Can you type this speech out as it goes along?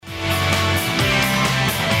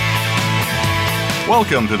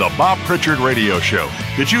Welcome to the Bob Pritchard Radio Show.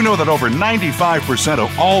 Did you know that over 95%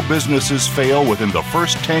 of all businesses fail within the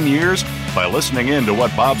first 10 years? By listening in to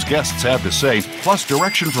what Bob's guests have to say, plus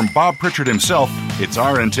direction from Bob Pritchard himself, it's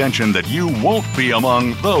our intention that you won't be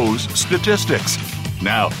among those statistics.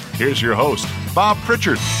 Now, here's your host, Bob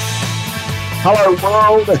Pritchard. Hello,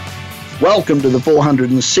 world. Welcome to the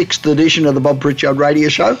 406th edition of the Bob Pritchard Radio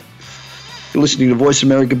Show. You're listening to Voice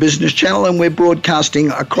America Business Channel, and we're broadcasting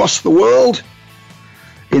across the world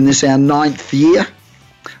in this our 9th year.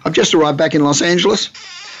 I've just arrived back in Los Angeles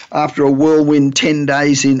after a whirlwind 10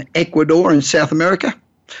 days in Ecuador in South America.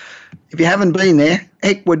 If you haven't been there,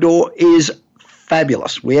 Ecuador is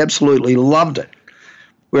fabulous. We absolutely loved it.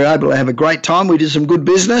 We were able to have a great time. We did some good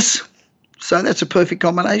business. So that's a perfect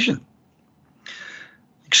combination.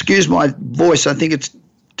 Excuse my voice. I think it's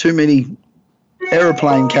too many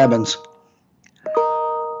aeroplane cabins.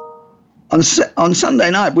 On Sunday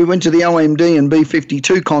night, we went to the OMD and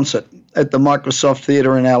B-52 concert at the Microsoft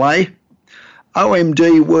Theatre in LA.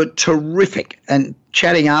 OMD were terrific, and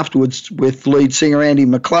chatting afterwards with lead singer Andy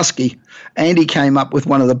McCluskey, Andy came up with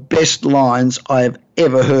one of the best lines I have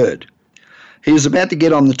ever heard. He was about to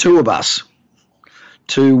get on the tour bus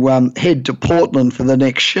to head to Portland for the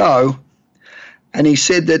next show, and he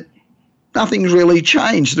said that nothing's really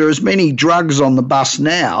changed. There are as many drugs on the bus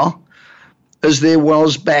now as there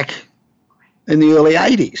was back in the early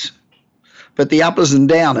 80s. But the uppers and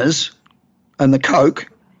downers and the coke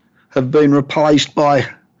have been replaced by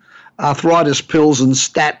arthritis pills and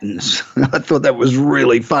statins. I thought that was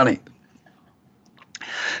really funny.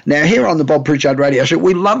 Now, here on the Bob Pritchard Radio Show,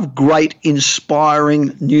 we love great,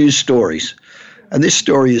 inspiring news stories. And this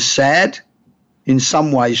story is sad, in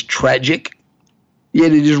some ways tragic,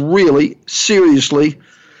 yet it is really, seriously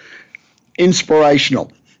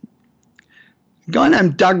inspirational. A guy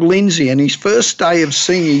named Doug Lindsay, in his first day of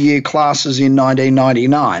senior year classes in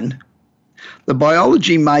 1999, the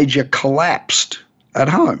biology major collapsed at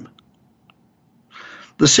home.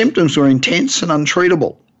 The symptoms were intense and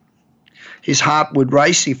untreatable. His heart would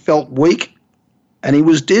race, he felt weak, and he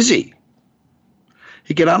was dizzy.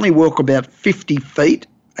 He could only walk about 50 feet,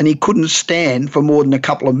 and he couldn't stand for more than a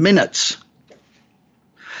couple of minutes.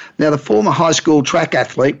 Now, the former high school track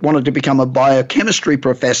athlete wanted to become a biochemistry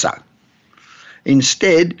professor.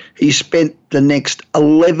 Instead, he spent the next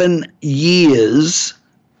 11 years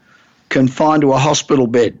confined to a hospital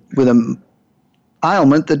bed with an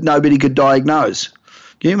ailment that nobody could diagnose.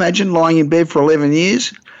 Can you imagine lying in bed for 11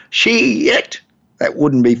 years? Shit, that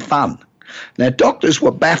wouldn't be fun. Now, doctors were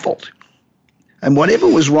baffled, and whatever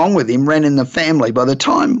was wrong with him ran in the family. By the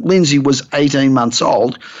time Lindsay was 18 months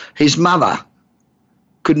old, his mother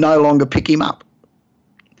could no longer pick him up.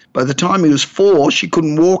 By the time he was 4, she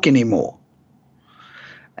couldn't walk anymore.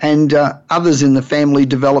 And others in the family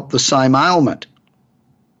developed the same ailment.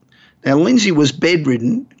 Now, Lindsay was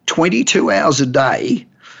bedridden 22 hours a day,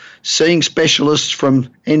 seeing specialists from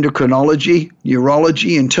endocrinology,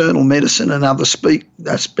 neurology, internal medicine, and other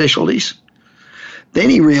specialties. Then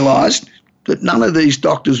he realised that none of these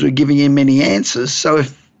doctors were giving him any answers, so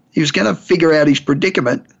if he was going to figure out his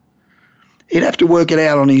predicament, he'd have to work it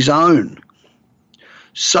out on his own.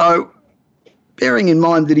 So, bearing in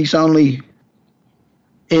mind that he's only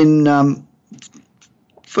in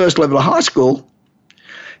first level of high school,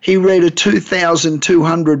 he read a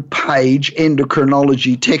 2,200-page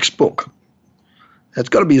endocrinology textbook. It's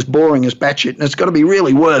got to be as boring as batshit, and it's got to be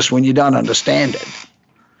really worse when you don't understand it.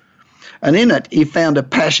 And in it, he found a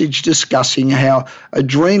passage discussing how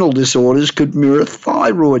adrenal disorders could mirror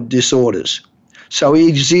thyroid disorders. So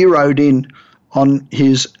he zeroed in on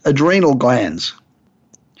his adrenal glands.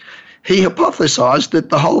 He hypothesized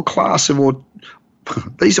that the whole class of,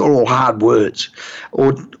 these are all hard words,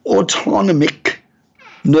 or autonomic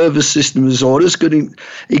nervous system disorders could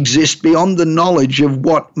exist beyond the knowledge of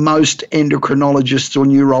what most endocrinologists or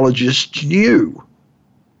neurologists knew.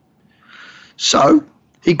 So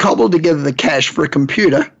he cobbled together the cash for a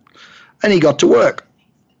computer and he got to work.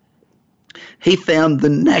 He found the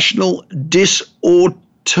National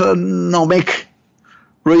Dysautonomic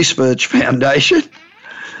Research Foundation,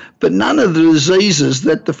 but none of the diseases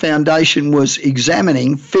that the foundation was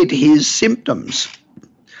examining fit his symptoms.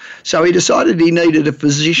 So he decided he needed a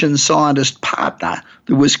physician-scientist partner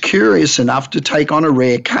that was curious enough to take on a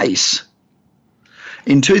rare case.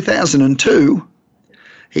 In 2002,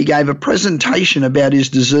 he gave a presentation about his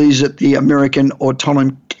disease at the American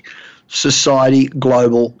Autonomic Society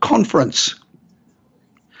Global Conference.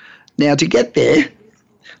 Now, to get there,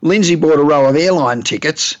 Lindsay bought a row of airline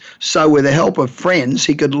tickets, so with the help of friends,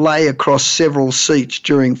 he could lay across several seats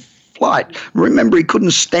during flight. Remember, he couldn't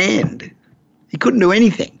stand. He couldn't do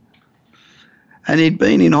anything. and he'd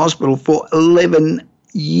been in hospital for 11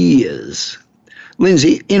 years.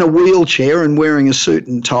 Lindsay, in a wheelchair and wearing a suit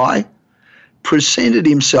and tie, presented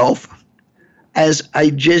himself as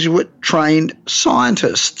a Jesuit-trained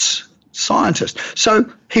scientist. So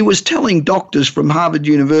he was telling doctors from Harvard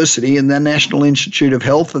University and the National Institute of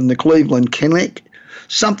Health and the Cleveland Clinic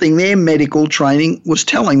something their medical training was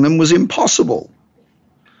telling them was impossible.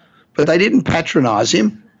 But they didn't patronise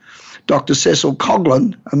him. Dr. Cecil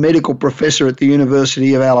Coghlan, a medical professor at the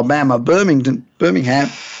University of Alabama, Birmingham,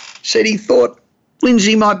 said he thought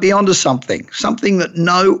Lindsay might be onto something that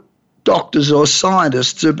no doctors or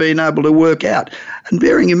scientists have been able to work out. And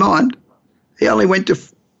bearing in mind, he only went to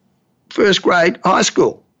first grade high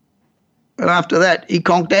school. And after that, he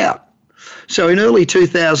conked out. So in early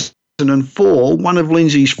 2004, one of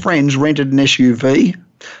Lindsay's friends rented an SUV,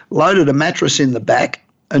 loaded a mattress in the back,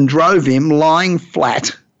 and drove him lying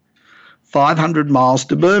flat 500 miles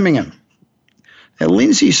to Birmingham. Now,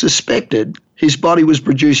 Lindsay suspected his body was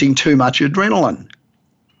producing too much adrenaline.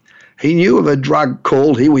 He knew of a drug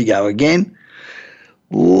called, here we go again,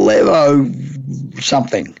 levo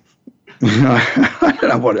something. I don't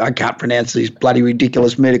know what, I can't pronounce these bloody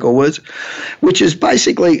ridiculous medical words, which is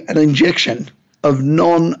basically an injection of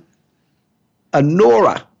noradrenaline.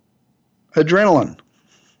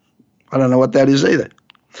 I don't know what that is either.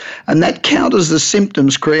 And that counters the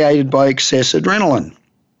symptoms created by excess adrenaline.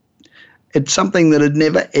 It's something that had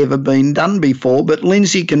never, ever been done before, but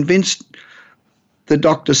Lindsay convinced the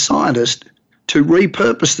doctor scientist to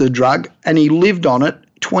repurpose the drug, and he lived on it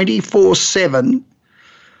 24/7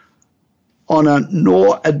 on a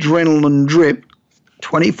noradrenaline drip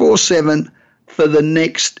 24/7 for the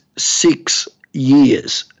next 6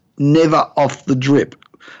 years, never off the drip.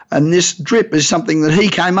 And this drip is something that he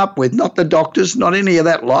came up with, not the doctors, not any of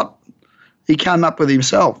that lot. He came up with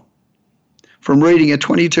himself from reading a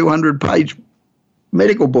 2,200-page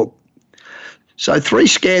medical book. So 3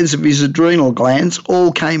 scans of his adrenal glands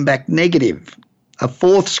all came back negative. A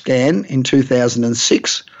 4th scan in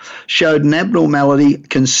 2006 showed an abnormality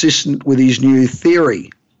consistent with his new theory.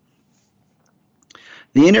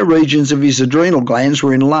 The inner regions of his adrenal glands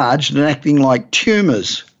were enlarged and acting like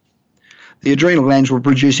tumours. The adrenal glands were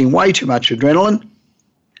producing way too much adrenaline.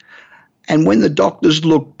 And when the doctors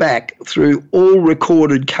looked back through all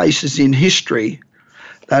recorded cases in history,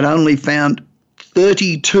 they'd only found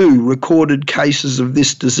 32 recorded cases of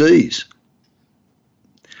this disease.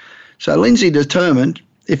 So Lindsay determined,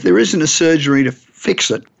 if there isn't a surgery to fix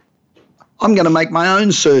it, I'm going to make my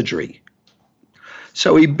own surgery.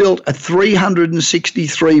 So he built a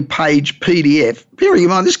 363-page PDF. Bearing in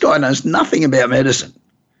mind, this guy knows nothing about medicine.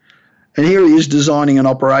 And here he is designing an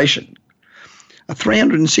operation. A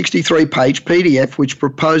 363-page PDF which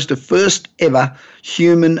proposed a first ever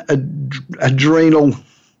human adrenal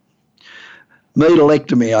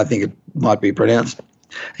medalectomy, I think it might be pronounced.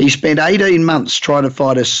 He spent 18 months trying to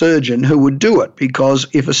find a surgeon who would do it, because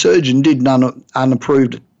if a surgeon did an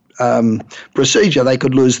unapproved procedure, they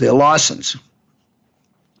could lose their license.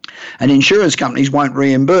 And insurance companies won't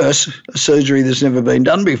reimburse a surgery that's never been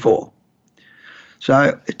done before.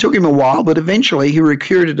 So it took him a while, but eventually he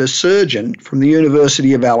recruited a surgeon from the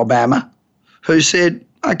University of Alabama who said,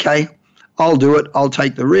 okay, I'll do it, I'll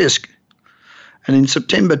take the risk. And in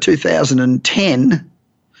September 2010,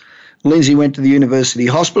 Lindsay went to the University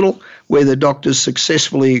Hospital, where the doctors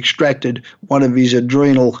successfully extracted one of his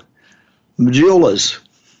adrenal medullas.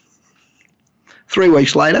 3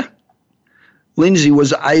 weeks later, Lindsay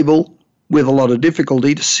was able, with a lot of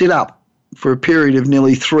difficulty, to sit up for a period of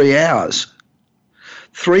nearly 3 hours.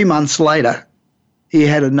 3 months later, he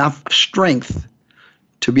had enough strength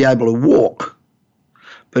to be able to walk,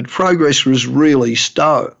 but progress was really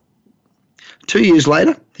slow. 2 years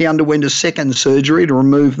later, he underwent a second surgery to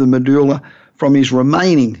remove the medulla from his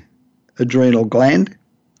remaining adrenal gland,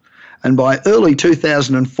 and by early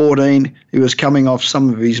 2014, he was coming off some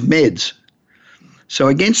of his meds. So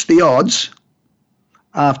against the odds,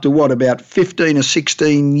 after about 15 or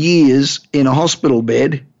 16 years in a hospital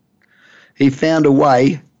bed, he found a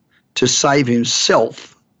way to save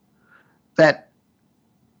himself that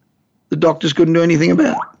the doctors couldn't do anything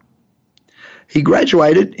about. He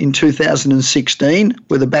graduated in 2016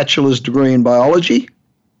 with a bachelor's degree in biology,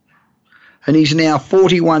 and he's now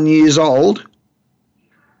 41 years old.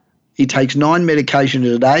 He takes 9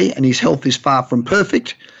 medications a day, and his health is far from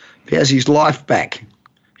perfect. He has his life back.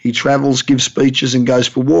 He travels, gives speeches, and goes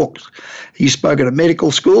for walks. He's spoken at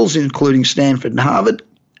medical schools, including Stanford and Harvard,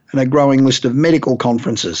 and a growing list of medical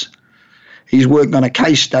conferences. He's worked on a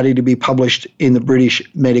case study to be published in the British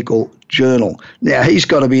Medical Journal. Now, he's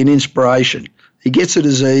got to be an inspiration. He gets a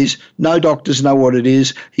disease. No doctors know what it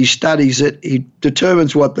is. He studies it. He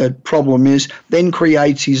determines what the problem is, then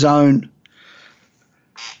creates his own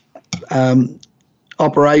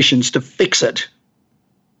operations to fix it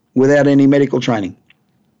without any medical training.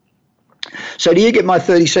 So do you get my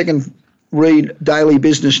 30-second read daily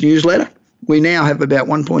business newsletter? We now have about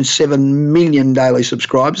 1.7 million daily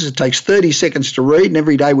subscribers. It takes 30 seconds to read, and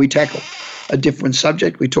every day we tackle a different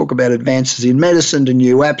subject. We talk about advances in medicine, to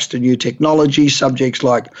new apps, to new technology, subjects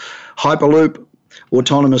like Hyperloop,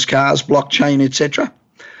 autonomous cars, blockchain, etc.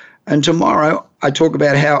 And tomorrow I talk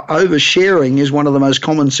about how oversharing is one of the most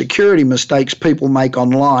common security mistakes people make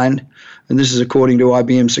online, and this is according to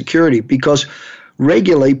IBM Security, because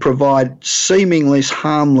regularly provide seemingly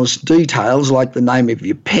harmless details like the name of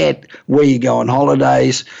your pet, where you go on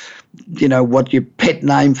holidays, what your pet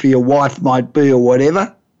name for your wife might be or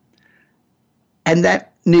whatever. And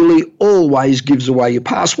that nearly always gives away your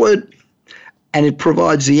password, and it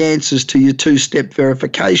provides the answers to your two-step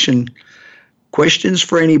verification questions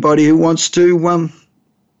for anybody who wants to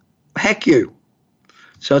hack you.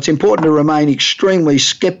 So it's important to remain extremely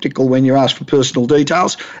skeptical when you're asked for personal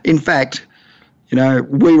details. In fact,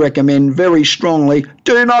 we recommend very strongly,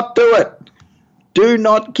 do not do it. Do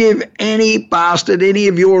not give any bastard any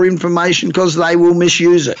of your information, because they will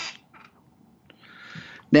misuse it.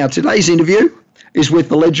 Now, today's interview is with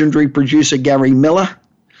the legendary producer Gary Miller,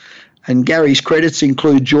 and Gary's credits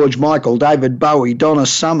include George Michael, David Bowie, Donna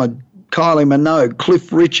Summer, Kylie Minogue,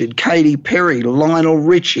 Cliff Richard, Katy Perry, Lionel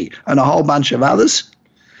Richie, and a whole bunch of others.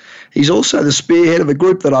 He's also the spearhead of a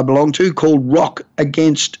group that I belong to called Rock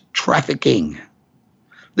Against Trafficking.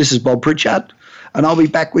 This is Bob Pritchard, and I'll be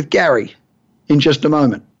back with Gary in just a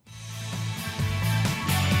moment.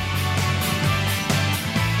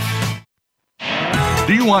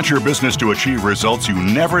 Do you want your business to achieve results you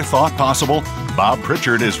never thought possible? Bob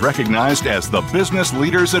Pritchard is recognized as the Business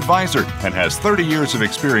Leader's Advisor and has 30 years of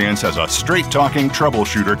experience as a straight-talking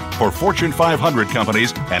troubleshooter for Fortune 500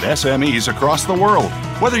 companies and SMEs across the world.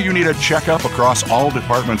 Whether you need a checkup across all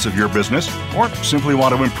departments of your business or simply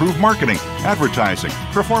want to improve marketing, advertising,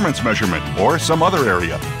 performance measurement, or some other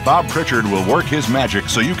area, Bob Pritchard will work his magic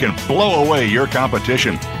so you can blow away your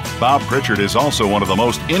competition. Bob Pritchard is also one of the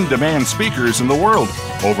most in-demand speakers in the world.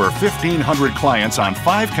 Over 1,500 clients on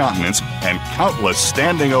 5 continents and countless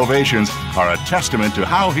standing ovations are a testament to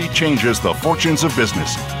how he changes the fortunes of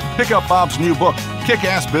business. Pick up Bob's new book,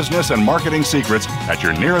 Kick-Ass Business and Marketing Secrets, at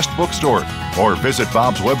your nearest bookstore, or visit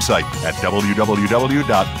Bob's website at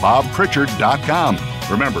www.bobpritchard.com.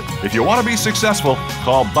 Remember, if you want to be successful,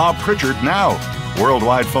 call Bob Pritchard now.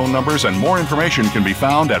 Worldwide phone numbers and more information can be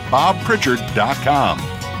found at bobpritchard.com.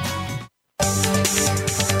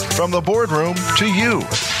 From the boardroom to you,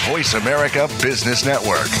 Voice America Business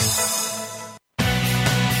Network.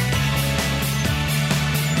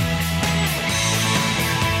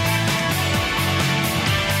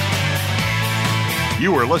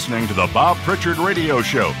 You are listening to the Bob Pritchard Radio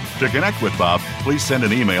Show. To connect with Bob, please send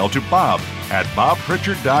an email to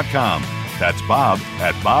bob@bobpritchard.com. That's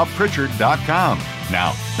bob@bobpritchard.com.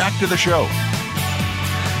 Now, back to the show.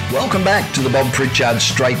 Welcome back to the Bob Pritchard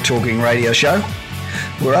Straight Talking Radio Show.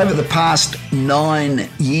 We're over the past 9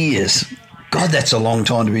 years. God, that's a long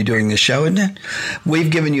time to be doing this show, isn't it? We've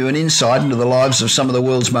given you an insight into the lives of some of the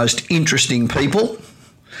world's most interesting people.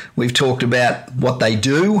 We've talked about what they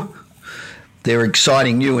do, their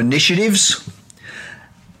exciting new initiatives.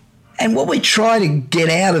 And what we try to get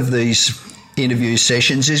out of these interview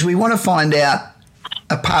sessions is we want to find out,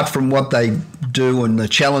 apart from what they do and the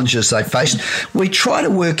challenges they face, we try to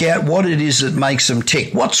work out what it is that makes them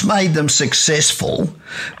tick. What's made them successful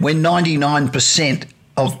when 99%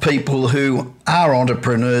 of people who are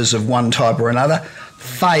entrepreneurs of one type or another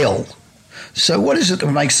fail? So what is it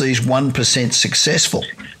that makes these 1% successful?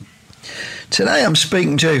 Today I'm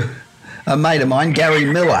speaking to a mate of mine, Gary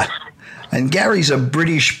Miller. And Gary's a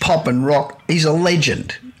British pop and rock. He's a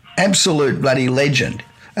legend, absolute bloody legend.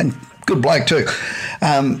 And good bloke too.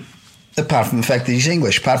 Apart from the fact that he's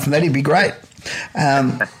English. Apart from that, he'd be great.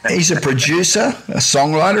 He's a producer, a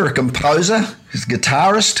songwriter, a composer, he's a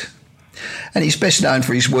guitarist, and he's best known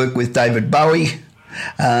for his work with David Bowie,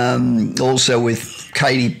 also with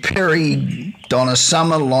Katy Perry, Donna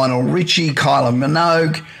Summer, Lionel Richie, Kylie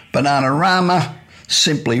Minogue, Bananarama,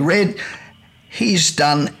 Simply Red. He's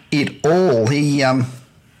done it all. He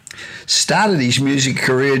started his music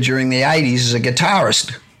career during the 80s as a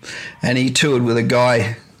guitarist, and he toured with a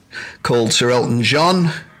guy called Sir Elton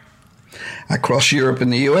John across Europe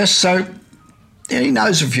and the US, so he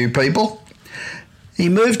knows a few people. He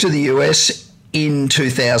moved to the US in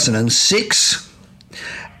 2006,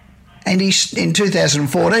 And in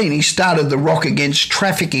 2014, he started the Rock Against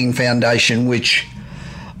Trafficking Foundation, which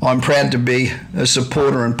I'm proud to be a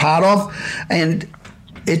supporter and part of. And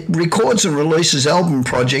it records and releases album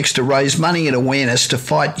projects to raise money and awareness to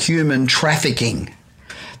fight human trafficking.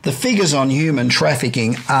 The figures on human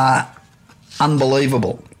trafficking are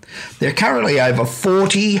unbelievable. There are currently over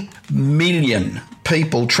 40 million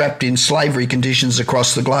people trapped in slavery conditions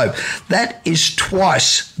across the globe. That is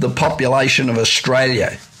twice the population of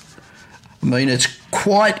Australia. I mean, it's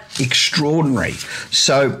quite extraordinary.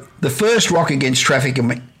 So the first Rock Against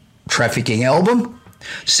Trafficking album,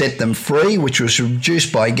 Set Them Free, which was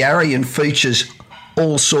produced by Gary and features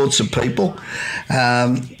all sorts of people,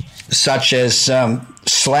 such as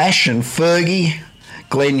Slash and Fergie,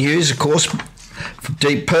 Glenn Hughes, of course,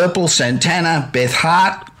 Deep Purple, Santana, Beth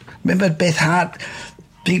Hart. Remember Beth Hart?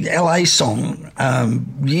 Big LA song a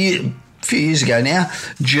few years ago now.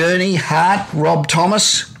 Journey, Hart, Rob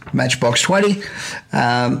Thomas, Matchbox 20,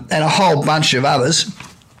 and a whole bunch of others.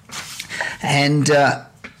 And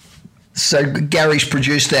so Gary's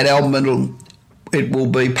produced that album, and it will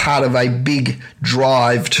be part of a big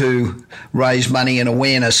drive to raise money and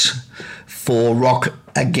awareness for Rock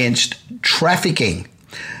Against Trafficking.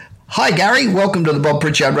 Hi, Gary. Welcome to the Bob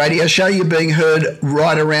Pritchard Radio Show. You're being heard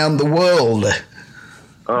right around the world.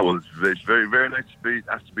 Oh, well, it's very, very nice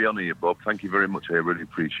to be on here, Bob. Thank you very much. I really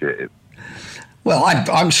appreciate it. Well,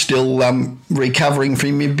 I'm still recovering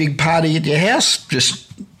from your big party at your house.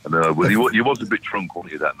 I know. Well, you was a bit drunk,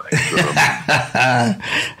 weren't you, that night? So,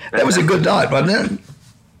 that was a good night, wasn't it?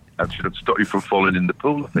 I should have stopped you from falling in the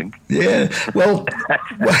pool, I think. Yeah. Well,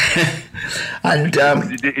 and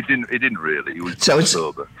it didn't really. It was so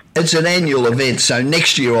sober. It's an annual event, so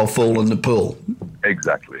next year I'll fall in the pool.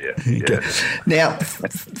 Exactly. Yeah. Okay. Now,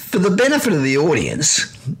 for the benefit of the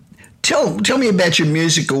audience, tell me about your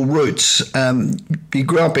musical roots. You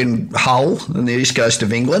grew up in Hull, on the east coast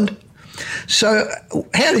of England. So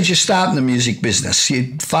how did you start in the music business?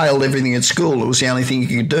 You failed everything at school. It was the only thing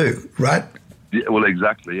you could do, right? Yeah, well,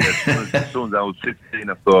 exactly, yeah. As soon as I was 15,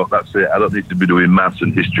 I thought, that's it. I don't need to be doing maths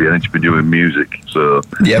and history. I need to be doing music. So,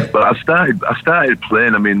 yep. But I started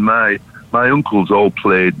playing. I mean, my uncles all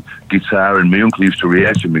played guitar, and my uncle used to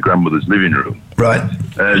rehearse in my grandmother's living room. Right.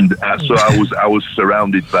 And so I was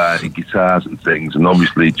surrounded by guitars and things, and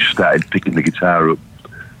obviously just started picking the guitar up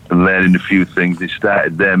and learning a few things. It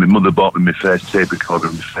started there. My mother bought me my first tape recorder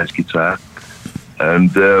and my first guitar,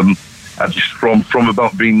 and I just from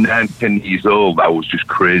about being 9, 10 years old, I was just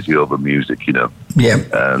crazy over music, you know. Yeah.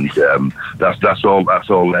 And that's all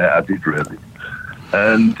I did really.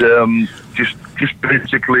 And just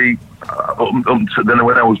basically, then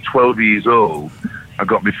when I was 12 years old, I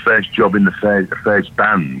got my first job in the first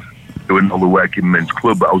band, doing all the working men's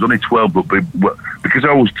club. But I was only 12, but because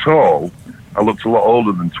I was tall, I looked a lot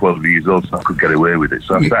older than 12 years old, so I could get away with it.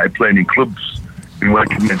 So I started playing in clubs. Been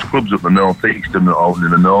working men's clubs up the northeast and all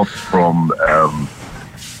in the north from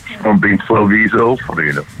being 12 years old, funny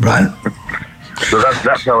enough. Right. So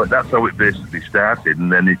that's how it basically started,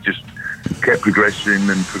 and then it just kept progressing,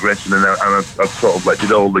 and I sort of like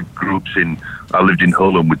did all the groups in. I lived in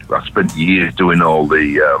Hull, and I spent years doing all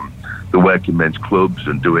the working men's clubs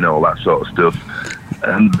and doing all that sort of stuff.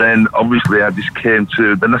 And then obviously I just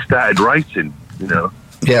then I started writing, you know.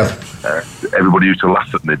 Yeah. Everybody used to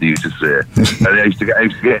laugh at me. They used to say, and I used to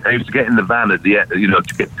get in the van at the end, you know,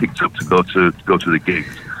 to get picked up to go to the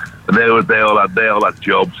gigs. And they all had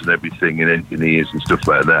jobs and everything, and engineers and stuff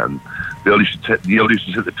like that. And they all used to take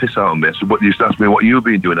the piss out of me. So what they used to ask me, what you've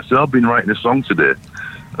been doing? I said, I've been writing a song today.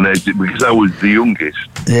 And because I was the youngest,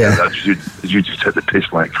 yeah, you just take the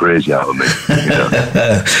piss like crazy out of me. You know?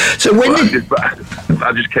 So when I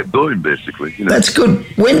just kept going, basically. You know? That's good.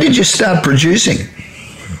 When did you start producing?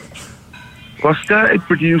 Well, I started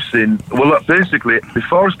producing. Well, basically,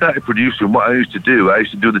 before I started producing, what I used to do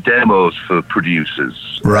the demos for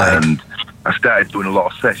producers, right? And I started doing a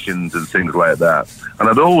lot of sessions and things like that. And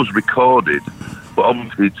I'd always recorded, but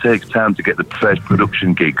obviously it takes time to get the first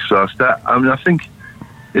production gig. So I think.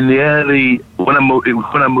 In the early, when I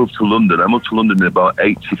moved to London, in about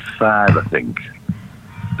 85, I think,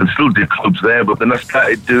 and still did clubs there. But then I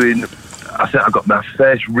started doing, I think I got my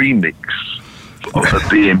first remix of a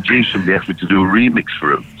BMG. Somebody asked me to do a remix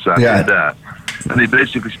for them, so I did that. And they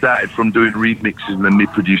basically started from doing remixes and then me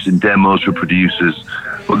producing demos for producers.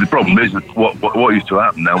 But the problem is that what used to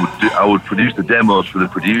happen, I would produce the demos for the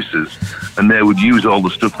producers, and they would use all the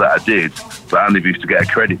stuff that I did, but I never used to get a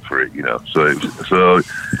credit for it, you know. So it was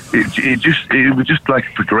just like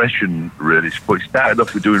a progression, really. But it started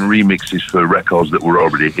off with doing remixes for records that were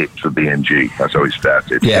already hits for BMG. That's how it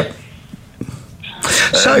started. Yeah.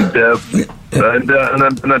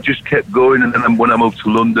 And I just kept going, and then when I moved to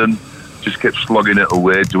London, just kept slogging it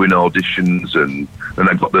away, doing auditions, and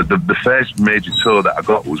I got the first major tour that I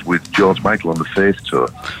got was with George Michael on the Faith tour,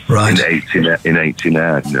 right, in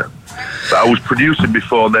 89. You know. But I was producing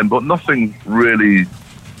before then, but nothing really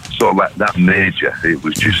sort of like that major. It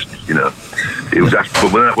was just, you know, it was after.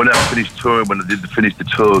 But when I finished touring, when I did finish the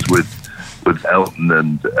tours with Elton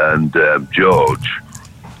and George,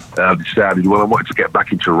 I decided, well, I wanted to get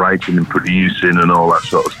back into writing and producing and all that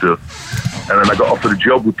sort of stuff. And then I got offered a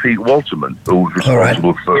job with Pete Walterman, who was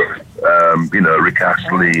responsible for, you know, Rick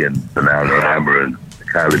Astley and Banana Hammer and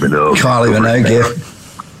Kylie Minogue. Yeah.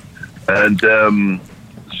 And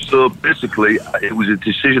so basically, it was a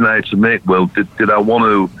decision I had to make. Well, did I want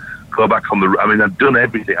to go back on the... I mean, I'd done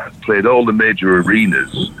everything. I'd played all the major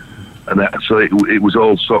arenas. And so it was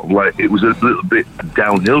all sort of like, it was a little bit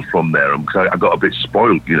downhill from there, because I got a bit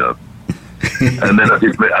spoiled, you know. And then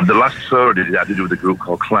the last tour I did with a group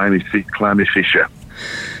called Climby Fisher.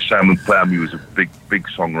 Simon Plumby was a big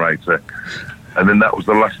songwriter. And then that was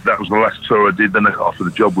the last tour I did. Then I got offered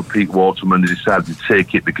a job with Pete Waterman. I decided to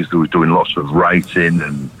take it because they was doing lots of writing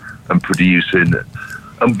and producing.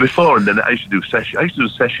 And before, and then I used to do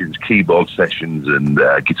sessions, keyboard sessions and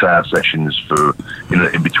guitar sessions for, you know,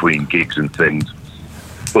 in between gigs and things.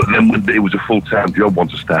 But then when it was a full-time job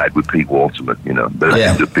once I started with Pete Waterman, you know. Well,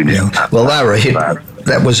 they were a hit.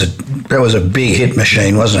 That was a big hit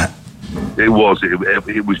machine, wasn't it? It was.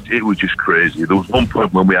 It was just crazy. There was one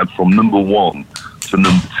point when we had from number 1 to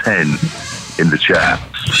number 10 in the charts,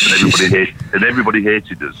 and everybody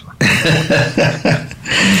hated us.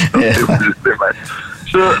 It was just a bit like.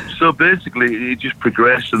 So basically, it just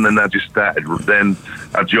progressed, and then I just started. Then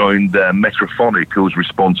I joined Metrophonic, who was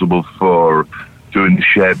responsible for doing the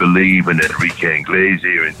Cher Believe and Enrique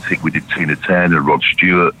Iglesias, and we did Tina Turner, Rod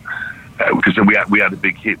Stewart, because then we had a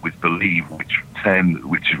big hit with Believe, which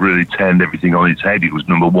really turned everything on its head. It was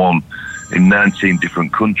number 1 in 19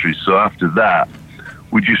 different countries. So after that,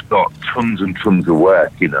 we just got tons and tons of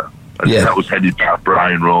work, you know. And that was headed by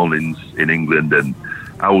Brian Rawlins in England, and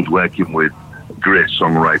I was working with great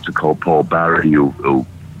songwriter called Paul Barry, who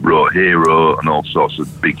wrote Hero and all sorts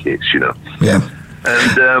of big hits, you know. Yeah.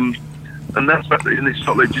 And that's what, and it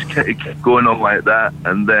sort of just kept going on like that.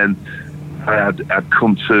 And then I'd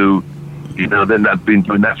come to, you know, then I'd been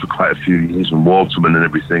doing that for quite a few years, and Waterman and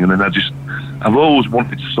everything. And then I've always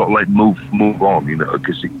wanted to sort of like move on, you know,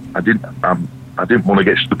 because I didn't want to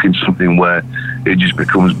get stuck in something where it just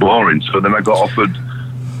becomes boring. So then I got offered.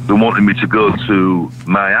 They wanted me to go to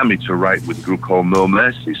Miami to write with a group called No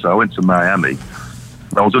Mercy. So I went to Miami.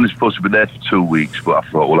 I was only supposed to be there for 2 weeks, but I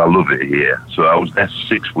thought, well, I love it here. So I was there for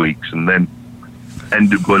 6 weeks, and then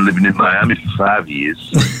ended up going living in Miami for 5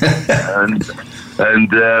 years. and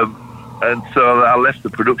so I left the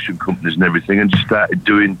production companies and everything, and just started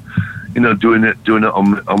doing it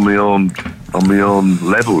on my own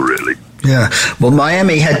level, really. Yeah. Well,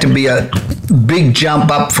 Miami had to be a big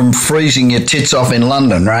jump up from freezing your tits off in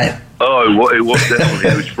London, right? Oh, it was definitely.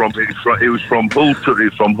 It was from Hull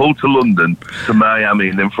to London to Miami,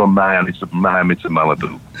 and then from Miami to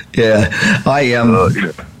Malibu. Yeah, I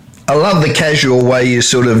love the casual way you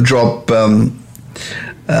sort of drop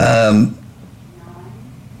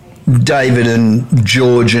David and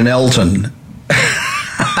George and Elton.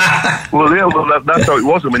 That's how it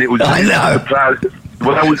was. I mean, it was. I know.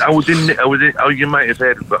 Well, I was in. You might have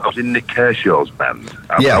heard, but I was in Nick Kershaw's band.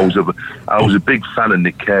 I was a big fan of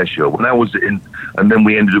Nick Kershaw when I was in, and then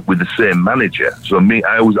we ended up with the same manager. So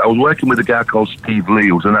I was working with a guy called Steve Lee,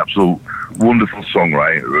 who was an absolute wonderful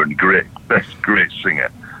songwriter and great singer,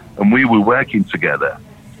 and we were working together.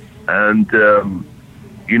 And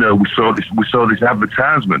you know, we saw this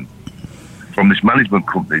advertisement from this management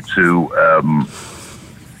company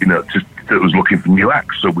that was looking for new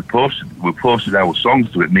acts. So we posted our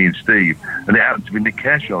songs to it, me and Steve, and it happened to be Nick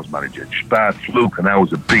Kershaw's manager, just by fluke, and I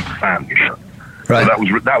was a big fan, you know. Right. So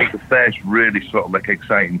that was the first really sort of like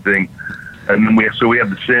exciting thing. And then we had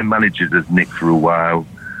the same managers as Nick for a while,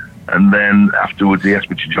 and then afterwards he asked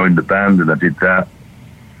me to join the band, and I did that.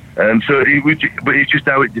 And so but it's just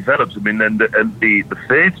how it develops. I mean, the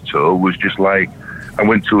Faith tour was just like, I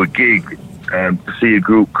went to a gig to see a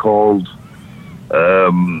group called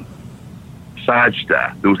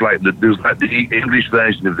Sidestar. There was like the English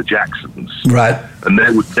version of the Jacksons, right? And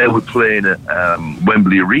they were playing at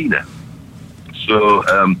Wembley Arena. So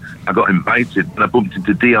I got invited, and I bumped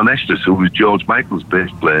into Dion Estes, who was George Michael's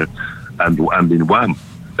bass player, and in Wham.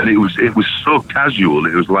 And it was so casual.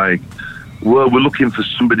 It was like, well, we're looking for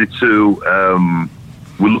somebody for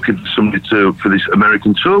this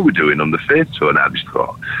American tour we're doing on the Faith tour. And I just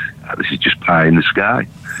thought, this is just pie in the sky.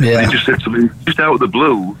 Yeah. And he just said to me, just out of the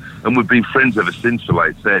blue, and we've been friends ever since for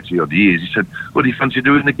like 30 odd years. He said, "What do you fancy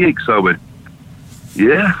doing the gig?" So I went,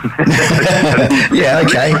 "Yeah." Yeah,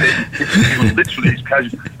 okay. It was literally his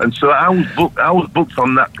casual, and so I was booked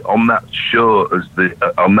on that show as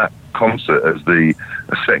on that concert as a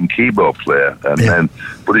second keyboard player, and then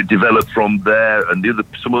but it developed from there, and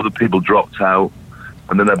some other people dropped out,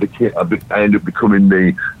 and then I ended up becoming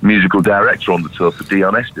the musical director on the tour for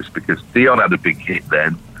Dion Estes, because Dion had a big hit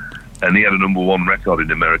then, and he had a #1 record in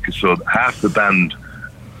America, so half the band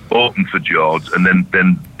opened for George, and then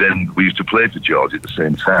we used to play for George at the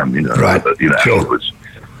same time, Right. Sure.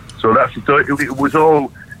 So it was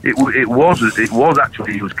all. It was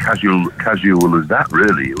actually casual as that,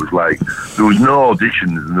 really. It was like there was no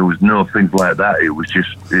auditions and there was no things like that. It was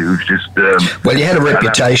just. Well, you had a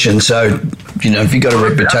reputation, so if you got a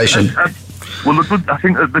reputation. I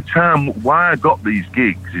think at the time, why I got these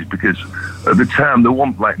gigs is because at the time there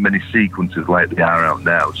weren't like many sequences like they are out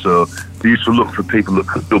now. So they used to look for people that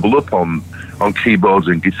could double up on keyboards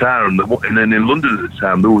and guitar, and then in London at the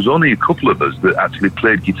time there was only a couple of us that actually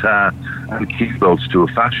played guitar and keyboards to a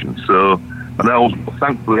fashion. So, and I was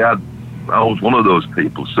one of those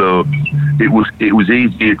people. So it was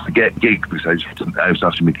easier to get gigs because I was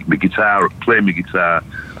actually my guitar, play my guitar,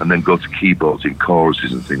 and then go to keyboards in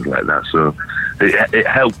choruses and things like that. So it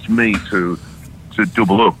helped me to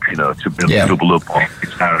double up, to be able to double up on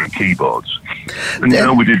guitar and keyboards.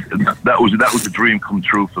 And we did. That was a dream come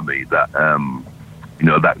true for me. That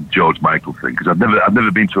that George Michael thing, because I've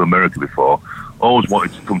never been to America before. Always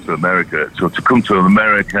wanted to come to America. So to come to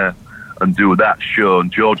America and do that show,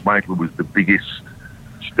 and George Michael was the biggest.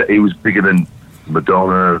 He was bigger than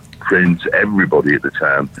Madonna, Prince, everybody at the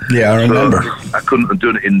time. Yeah, I remember. So I couldn't have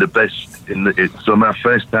done it in the best. So my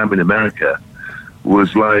first time in America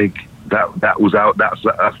was like that was out. That's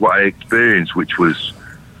what I experienced, which was.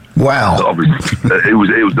 Wow! Obviously, it was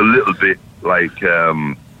a little bit like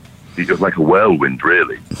it was like a whirlwind,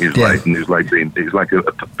 really. It was like being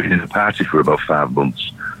in a party for about 5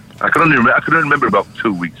 months. I could only remember about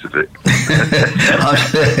 2 weeks of it.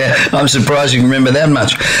 I'm surprised you can remember that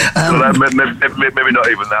much. Maybe not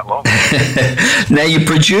even that long. Now you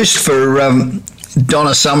produced for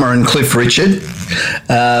Donna Summer and Cliff Richard.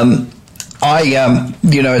 As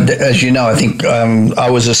you know, I think I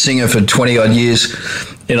was a singer for 20 odd years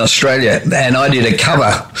in Australia, and I did a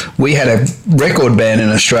cover. We had a record band in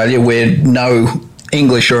Australia where no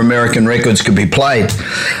English or American records could be played,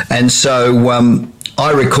 and so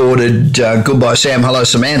I recorded Goodbye Sam, Hello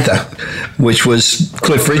Samantha, which was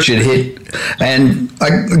Cliff Richard hit, and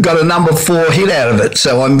I got a #4 hit out of it,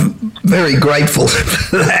 so I'm very grateful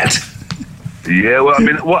for that. Yeah, well, I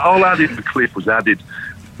mean, all I did for Cliff was I did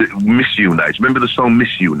Miss You Now. Remember the song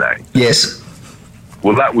Miss You Now? Yes.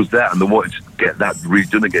 Well, that was that, and they wanted to get that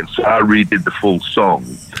redone again, so I redid the full song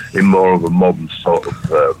in more of a modern sort of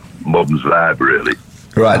modern vibe, really.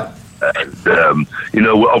 Right. And,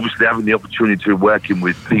 obviously having the opportunity of working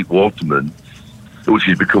with Pete Waterman, which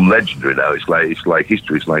has become legendary now, it's like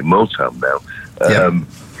history, it's like Motown now.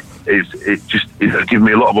 It gave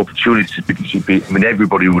me a lot of opportunities because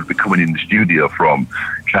everybody would be coming in the studio, from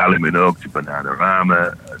Kylie Minogue to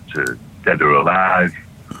Bananarama to Dead or Alive,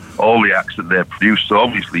 all the acts that they produced. So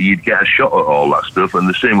obviously you'd get a shot at all that stuff. And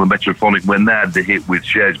the same with Metrophonic, when they had the hit with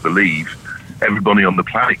Shares Believe, everybody on the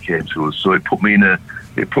planet came to us. So it put me in a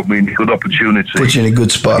good opportunity. Put you in a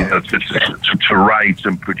good spot. To write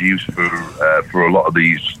and produce for a lot of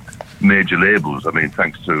these major labels. I mean,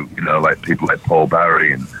 thanks to like people like Paul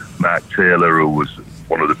Barry and Mark Taylor, who was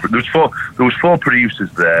one of the. There was four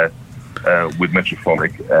producers there with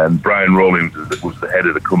Metrophonic, and Brian Rawlings was the head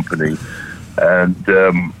of the company,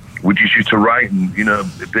 and we just used to write, and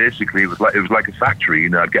basically it was like a factory.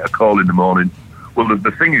 I'd get a call in the morning. Well,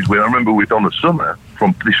 the thing is, I remember with Donna Summer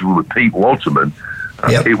this was with Pete Waterman.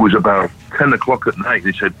 Yep. It was about 10 o'clock at night.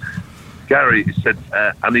 He said, "Gary," he said,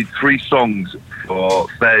 "I need 3 songs for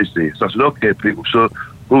Thursday." So I said, "Okay, people. So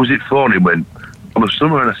who was it for?" And he went, "Donna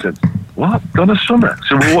Summer." And I said, "What? Donna Summer?"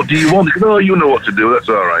 So what do you want? He said, "Oh, you know what to do. That's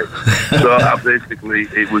all right." So basically,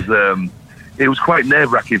 it was quite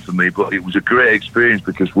nerve-wracking for me, but it was a great experience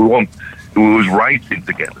because we was writing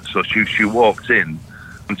together. So she walked in,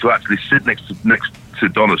 and to actually sit next to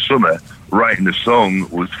Donna Summer writing the song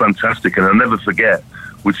was fantastic. And I'll never forget,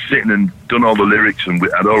 we'd sitting and done all the lyrics, and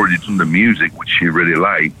I'd already done the music, which she really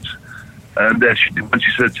liked. And when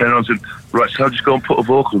she said, "Turn on," I said, "Right, so I'll just go and put a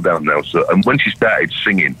vocal down now." So, and when she started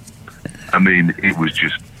singing, I mean, I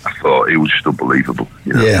thought it was just unbelievable.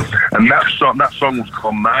 Yeah. And that song was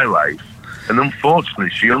called My Life. And unfortunately,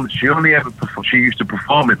 she used to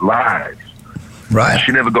perform it live Right.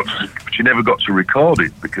 She never got to record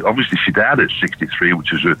it because obviously she died at 63,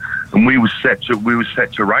 and we were set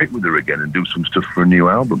to write with her again and do some stuff for a new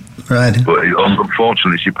album. Right. But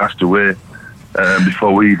unfortunately, she passed away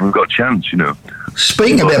before we even got a chance.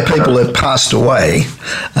 Speaking about people that passed away,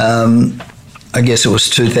 I guess it was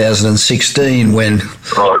 2016 when it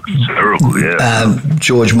was terrible, yeah.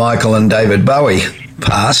 George Michael and David Bowie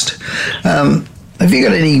passed. Have you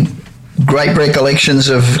got any great recollections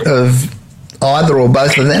of either or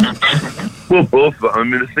both of them? Well, both. I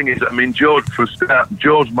mean, the thing is,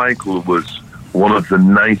 George Michael was one of the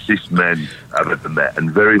nicest men I've ever met,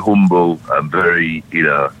 and very humble and very,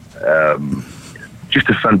 just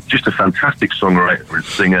a fantastic songwriter and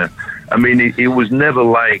singer. I mean, he was never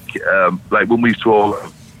like when we used to all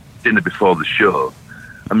have dinner before the show.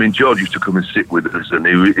 I mean, George used to come and sit with us, and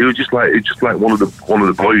he was just like one of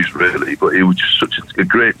the boys, really. But he was just such a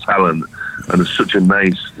great talent and such a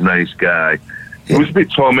nice guy. He was a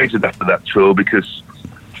bit tormented after that tour because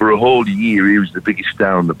for a whole year he was the biggest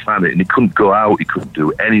star on the planet, and he couldn't go out, he couldn't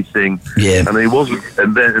do anything. Yeah. And he wasn't.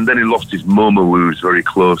 And then he lost his mum, who he was very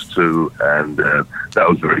close to, and that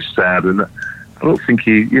was very sad. And I don't think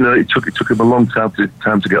it took him a long time to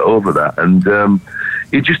get over that. And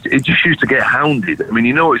it just used to get hounded. I mean,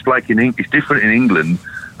 it's like it's different in England.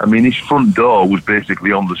 I mean, his front door was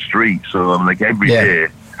basically on the street, so every day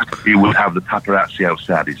he would have the paparazzi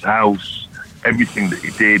outside his house, everything that he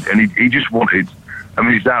did, and he just wanted. I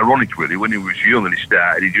mean, it's ironic, really. When he was young and he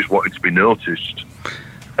started, he just wanted to be noticed.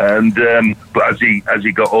 And but as he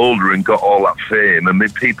got older and got all that fame, I mean,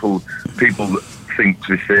 people think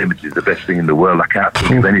to be famous is the best thing in the world. I can't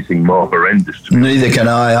think of anything more horrendous. Neither can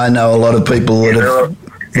I. I know a lot of people that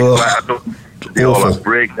they all have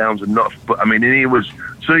breakdowns and not. But I mean, he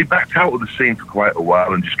backed out of the scene for quite a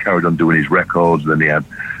while and just carried on doing his records. And then he had,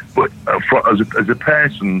 but as a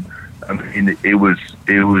person, I mean, it was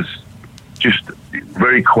just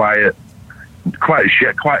very quiet. Quite a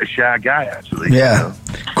shy guy, actually. Yeah,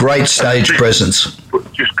 great stage presence.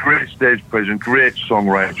 But just great stage presence, great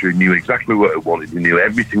songwriter. He knew exactly what he wanted. He knew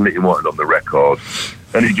everything that he wanted on the record,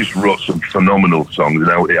 and he just wrote some phenomenal songs.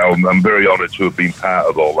 And I'm very honoured to have been part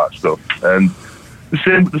of all that stuff. And the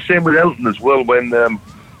same with Elton as well. When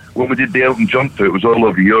we did the Elton John tour, it was all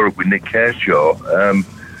over Europe with Nick Kershaw.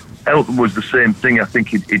 Elton was the same thing. I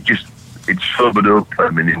think it sobered up.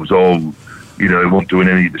 I mean, it was all. He wasn't doing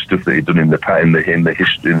any of the stuff that he'd done in the past. And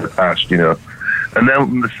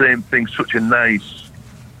Elton, the same thing. Such a nice,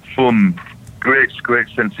 fun, great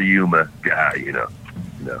sense of humour guy.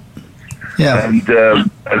 Yeah. And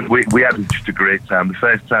we had just a great time. The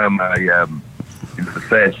first time the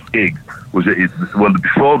first gig was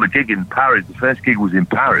before the gig in Paris. The first gig was in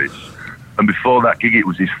Paris, and before that gig, it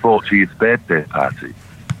was his 40th birthday party.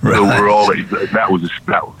 Right. So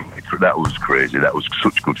that was crazy. That was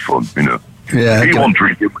such good fun. Yeah, he won't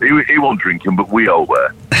drink him. He won't drink him, but we all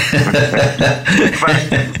were.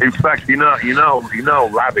 in fact,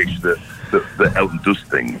 lavish that Elton does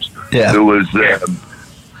things. Yeah. There was.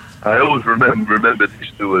 I always remember this.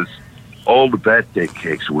 There was all the birthday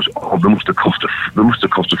cakes. They must have cost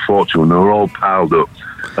a fortune. They were all piled up,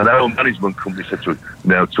 and our management company said to us,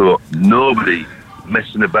 "Now, to nobody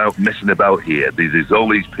messing about here. There's all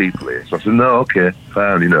these people here." So I said, "No, okay,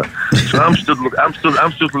 fine, So I'm stood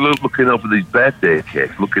looking over these birthday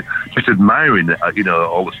cakes, just admiring,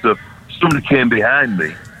 all the stuff. Somebody came behind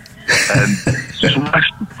me and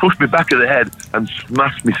pushed me back of the head and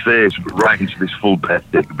smashed my face right into this full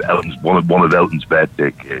birthday, one of Elton's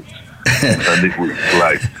birthday cakes. And it was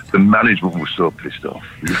like the management was so pissed off.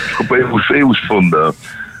 But it was fun though,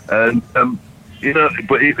 and.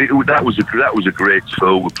 But that was a great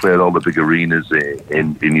tour. We played all the big arenas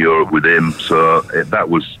in Europe with him, so that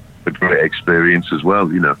was a great experience as well.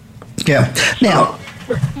 Yeah. Now,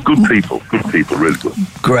 good people, really good.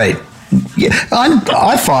 Great. Yeah,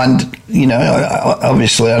 I find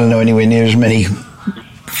obviously I don't know anywhere near as many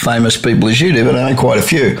famous people as you do, but I know quite a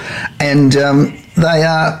few, and they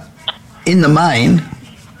are in the main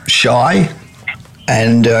shy.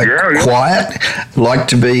 And quiet, like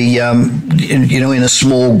to be, in a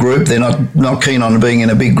small group. They're not keen on being in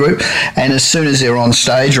a big group. And as soon as they're on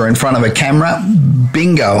stage or in front of a camera,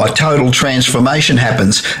 bingo, a total transformation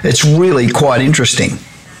happens. It's really quite interesting.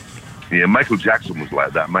 Yeah, Michael Jackson was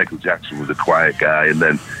like that. Michael Jackson was a quiet guy, and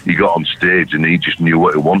then he got on stage and he just knew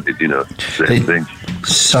what he wanted, same thing.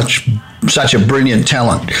 Such a brilliant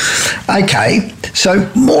talent. Okay, so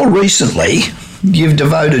more recently, you've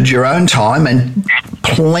devoted your own time and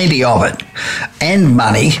plenty of it and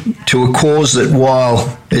money to a cause that,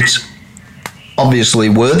 while it's obviously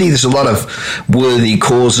worthy, there's a lot of worthy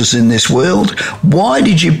causes in this world. Why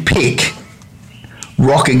did you pick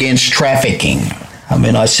Rock Against Trafficking. I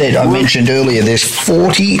mean, I mentioned earlier, there's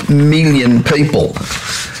 40 million people.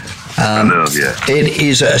 I know, yeah. It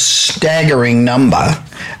is a staggering number,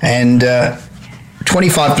 and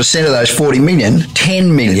 25% of those 40 million,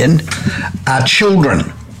 10 million, are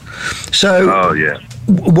children. So,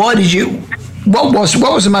 what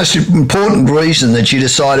was the most important reason that you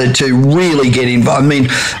decided to really get involved? I mean,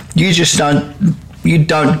 you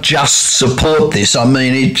don't just support this. I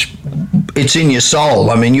mean, it's in your soul.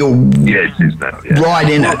 I mean, you're it is now, right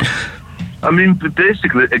in it. I mean,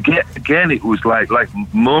 basically, again, it was like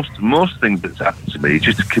most things that's happened to me. It's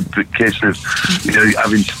just a case of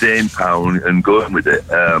having staying power and going with it.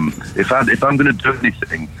 If I'm going to do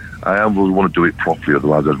anything, I always want to do it properly.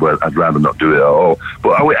 Otherwise, I'd rather not do it at all.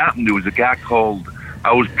 But how it happened, there was a guy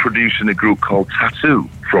I was producing a group called Tattoo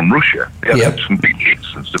from Russia. He had some big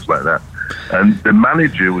hits and stuff like that. And the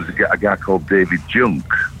manager was a guy called David Junk,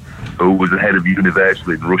 who was the head of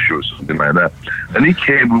Universal in Russia or something like that. And he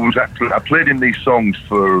came. I played him these songs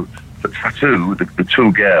for Tattoo, the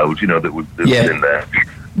two girls, that was in there,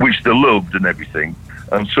 which they loved and everything.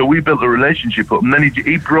 And so we built a relationship up. And then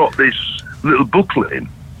he brought this little booklet in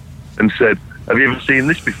and said, "Have you ever seen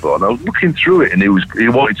this before?" And I was looking through it, and he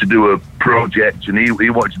wanted to do a project, and he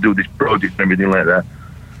wanted to do this project and everything like that.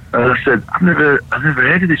 And I said, I've never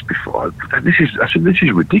heard of this before. This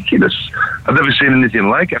is ridiculous. I've never seen anything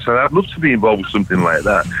like it. I said, I'd love to be involved with something like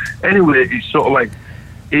that. Anyway, it's sort of like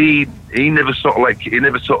he never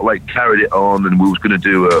carried it on, and we was going to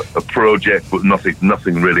do a project, but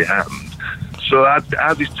nothing really happened. So I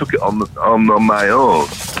just took it on my own.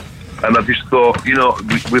 And I just thought,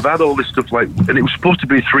 we've had all this stuff and it was supposed to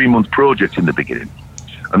be a 3-month project in the beginning.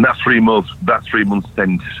 And that 3 months,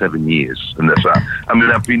 10 to 7 years, and that's that. I mean,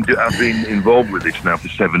 I've been involved with this now for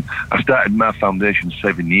 7. I started my foundation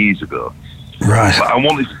 7 years ago. Right. But I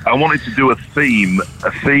wanted to do a theme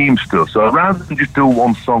stuff. So rather than just do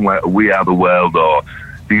one song like "We Are the World" or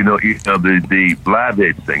the Live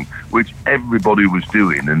Aid thing, which everybody was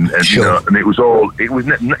doing, and sure. And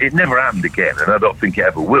it never happened again, and I don't think it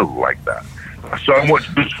ever will like that. So I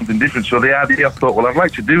wanted to do something different. So the idea, I thought, well, I'd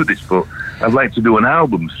like to do this, but I'd like to do an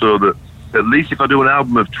album so that at least if I do an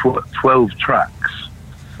album of 12 tracks,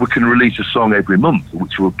 we can release a song every month,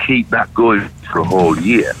 which will keep that going for a whole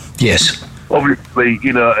year. Yes. Obviously,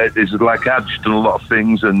 it's like I've just done a lot of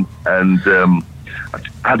things, and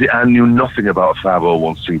I knew nothing about a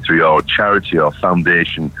 501c3 or a charity or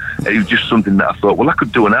foundation. It was just something that I thought, well, I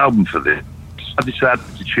could do an album for this. I decided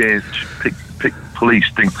to pick Police,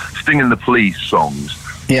 Sting and the Police songs.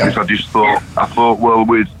 Yeah. Because I thought, well,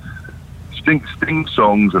 with Sting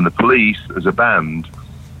songs and the Police as a band,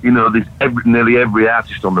 nearly every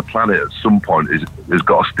artist on the planet at some point has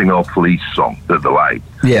got a Sting or Police song that they like.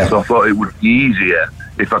 Yeah. So I thought it would be easier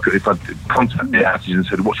if I contacted the artist and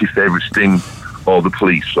said, "What's your favourite Sting or the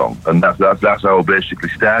Police song?" And that's how I basically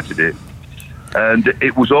started it. And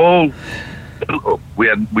it was all. We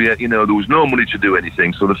had, there was no money to do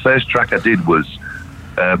anything. So the first track I did was,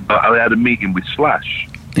 I had a meeting with Slash.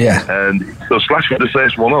 Yeah. And so Slash was the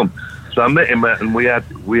first one on. So I met him and we had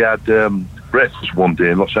breakfast one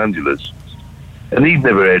day in Los Angeles. And he'd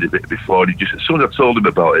never heard of it before. As soon as I told him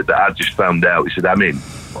about it, that I just found out, he said, "I'm in."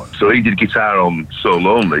 So he did guitar on So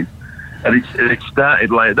Lonely. And it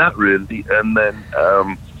started like that, really. And then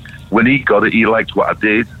when he got it, he liked what I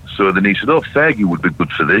did. So then he said, "Oh, Fergie would be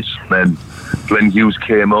good for this." And then Glenn Hughes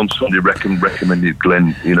came on. Somebody recommended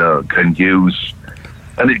Glenn Hughes.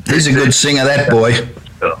 And he's a good singer, that boy.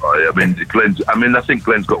 I think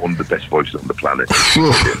Glenn's got one of the best voices on the planet.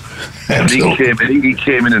 And he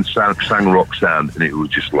came in and sang Roxanne, and it was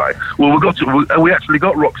just like, well, we actually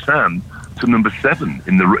got Roxanne to number 7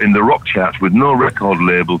 in the rock charts with no record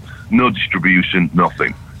label, no distribution,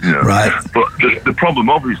 nothing. Right. But the problem,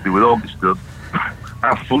 obviously, with all this stuff,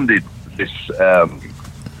 I funded this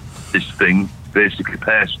thing basically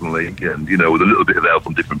personally, and with a little bit of help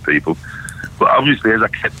from different people. But obviously, as I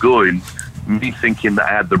kept going, me thinking that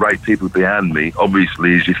I had the right people behind me,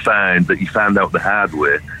 obviously, as you found out the hard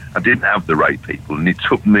way, I didn't have the right people, and it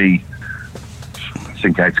took me. I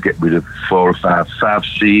think I had to get rid of 4 or 5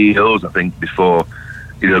 CEOs. I think before,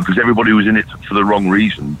 because everybody was in it for the wrong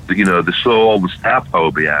reason. They saw all the star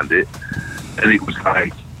power behind it, and it was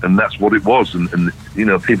like. And that's what it was. And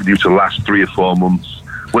people used to last 3 or 4 months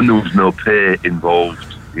when there was no pay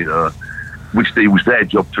involved, which it was their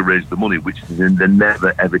job to raise the money, which they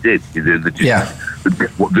never, ever did.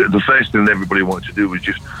 The first thing everybody wanted to do was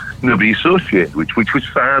just, be associated, which was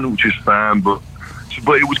fine, but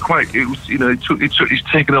it was quite,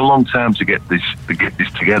 it's taken a long time to get this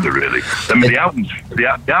together, really. I mean,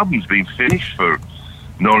 the album's been finished for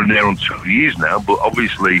nor near on 2 years now, but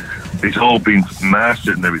obviously it's all been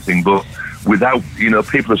mastered and everything, but without,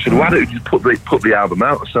 people have said, why don't you just put the album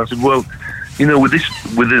out? So I said, well, with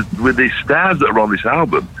the stars that are on this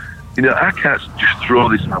album, I can't just throw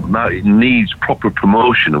this album out. It needs proper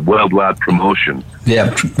promotion, a worldwide promotion.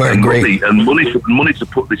 Yeah, I agree. Money to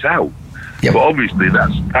put this out. Yep. But obviously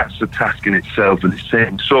that's a task in itself, and it's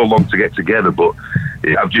taken so long to get together. But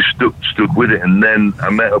I've just stuck with it, and then I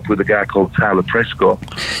met up with a guy called Tyler Prescott.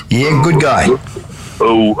 Yeah, good guy.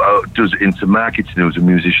 Who does it into marketing. He was a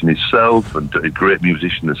musician himself, and a great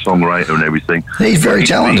musician, a songwriter, and everything. He's very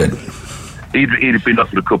talented. He'd been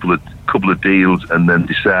offered a couple of deals, and then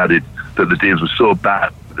decided that the deals were so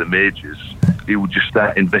bad with the majors, he would just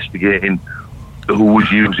start investigating who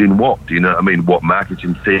was using what. What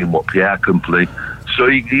marketing team, what PR company. So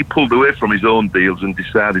he pulled away from his own deals and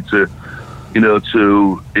decided to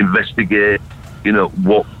investigate,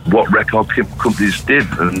 what record companies did,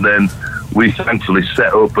 and then we thankfully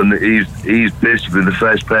set up, and he's basically the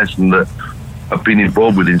first person that I've been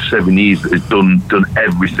involved with in 7 years that has done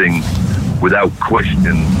everything without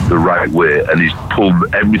question the right way, and he's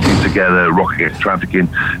pulled everything together. Rock Against Trafficking.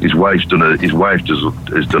 His wife has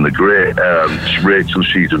done a great. Rachel,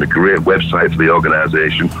 she's done a great website for the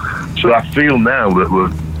organisation. So I feel now that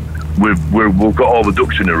we've got all the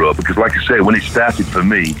ducks in a row, because, like I say, when it started for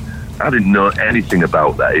me, I didn't know anything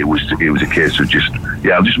about that. It was a case of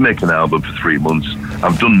I'll just make an album for 3 months.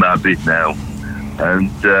 I've done my bit now, and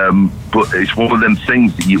but it's one of them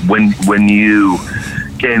things that when you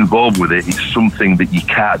get involved with it, it's something that you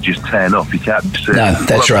can't just turn off. You can't just say, "No,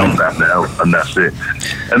 that's right." I've done that now, and that's it.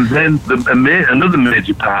 And then another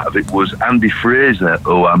major part of it was Andy Fraser,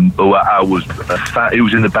 who I was a fan. He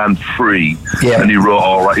was in the band Free, and he wrote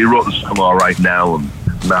All Right. He wrote the song All Right Now, and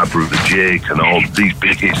My Brother Jake, and all these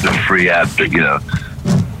big hits that Free had,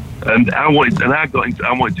 And I wanted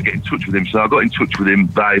to get in touch with him, so I got in touch with him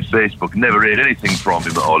via Facebook. Never heard anything from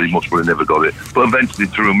him at all. He must have never got it. But eventually,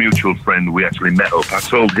 through a mutual friend, we actually met up. I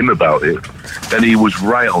told him about it, and he was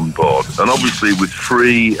right on board. And obviously, with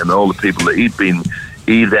Free and all the people that he'd been,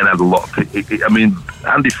 he then had a lot of.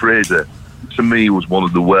 Andy Fraser, to me, was one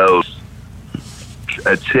of the world's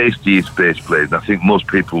tastiest bass players, and I think most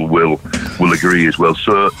people will agree as well.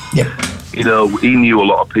 So, he knew a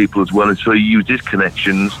lot of people as well, and so he used his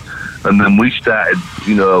connections. And then we started,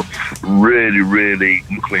 really, really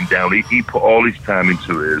knuckling down. He put all his time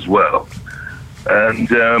into it as well. And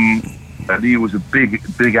he was a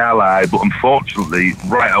big ally, but unfortunately,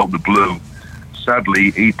 right out of the blue, sadly,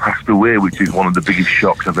 he passed away, which is one of the biggest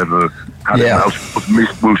shocks I've ever had. Yeah. We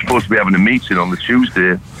were supposed to be having a meeting on the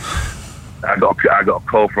Tuesday. I got a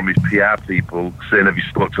call from his PR people saying, have you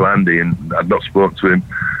spoke to Andy? And I'd not spoken to him.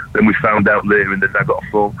 Then we found out later, and then I got a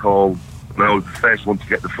phone call. And I was the first one to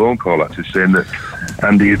get the phone call, actually, saying that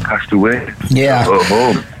Andy had passed away at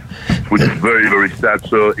home, which is very, very sad.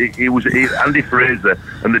 So it was Andy Fraser,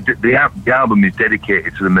 and the album is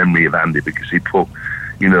dedicated to the memory of Andy, because he put,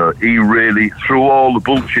 he really, through all the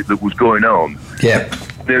bullshit that was going on,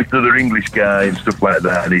 there's another English guy and stuff like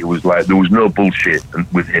that, and it was like there was no bullshit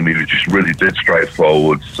with him. He was just really dead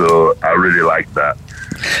straightforward. So I really liked that.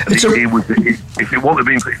 If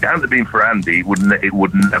it hadn't been for Andy, I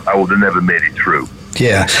would have never made it through.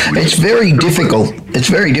 Yeah, it's very difficult. It's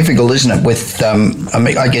very difficult, isn't it? With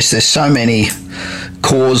I guess there's so many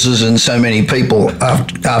causes and so many people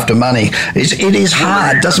after money. It is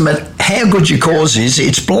hard. Doesn't matter how good your cause is.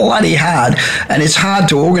 It's bloody hard, and it's hard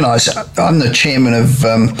to organise. I'm the chairman of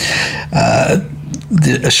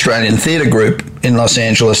the Australian Theatre Group in Los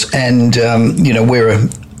Angeles, and we're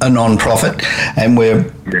a non-profit, and we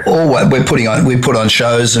put on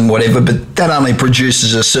shows and whatever, but that only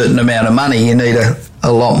produces a certain amount of money. You need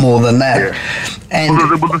a lot more than that, and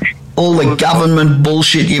all the government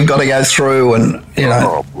bullshit you've got to go through, and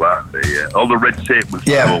all the red tape with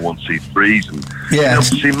 501c3s, and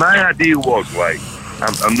see, my idea was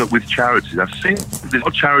I'm not with charities. I've seen there's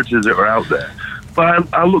charities that are out there.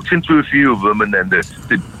 But I looked into a few of them, and then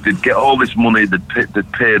they'd get all this money. They'd pay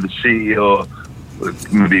the CEO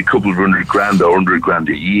maybe a couple of $100,000 or $100,000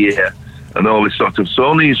 a year, and all this sort of. So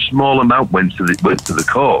only a small amount went to the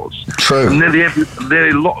cause. True. And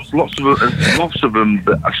nearly lots of them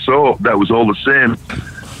that I saw that was all the same.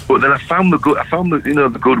 But then I found the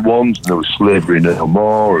good ones. And there was Slavery No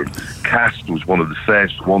More, and Cast was one of the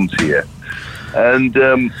first ones here. And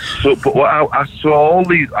I saw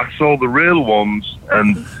the real ones,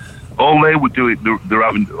 and all they would do they're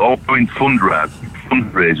all doing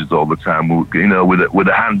fundraisers all the time, with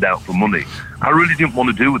a handout for money. I really didn't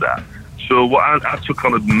want to do that, So I took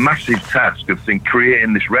on a massive task of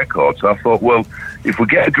creating this record. So I thought, well, if we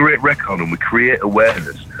get a great record and we create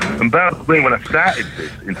awareness, and by the way, when I started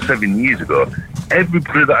this 7 years ago,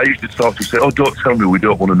 everybody that I used to talk to said, "Oh, don't tell me, we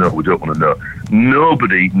don't want to know, we don't want to know."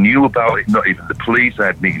 Nobody knew about it, not even the police. I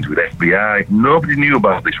had meetings with FBI. Nobody knew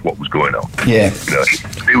about this, what was going on. Yeah. You know,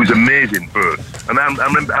 it was amazing first. And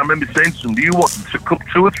I remember saying to them, "Do you want to come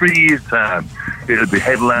 2 or 3 years' time, it'll be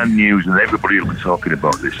headline news and everybody will be talking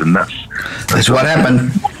about this." And that's what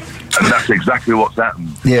happened. And that's exactly what's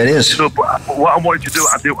happened. Yeah, it is. So what I wanted to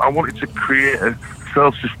do, I wanted to create a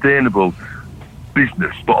self-sustainable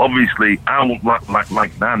business, but obviously I won't like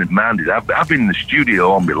man did. I've been in the studio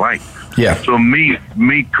all my life. Yeah. So me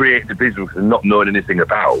creating the business and not knowing anything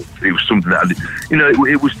about it was something that I did. You know,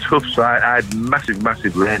 it was tough. So I had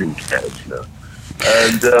massive learning curves. You know,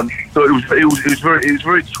 and so it was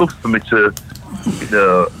very tough for me to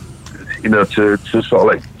to sort of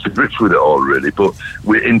like to grips with it all really. But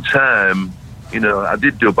in time, you know, I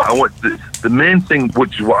did do it, but I want the main thing,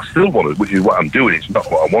 which is what I still wanted, which is what I'm doing. It's not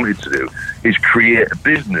what I wanted to do. Is create a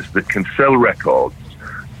business that can sell records,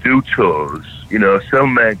 do tours, you know, sell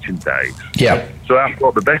merchandise. Yeah. So I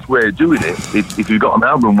thought the best way of doing it is if you've got an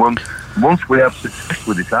album, once we have success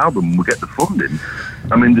with this album, we get the funding.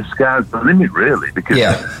 I mean, the sky's the limit, really, because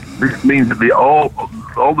this means that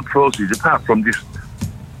all the proceeds, apart from just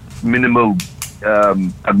minimal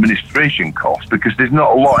administration costs, because there's not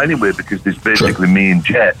a lot anyway, because there's basically me and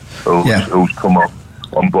Jet who's come up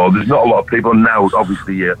on board. There's not a lot of people now.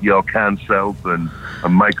 Obviously, your Khan Self and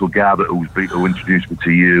Michael Garbutt, who introduced me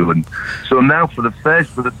to you, and so now for the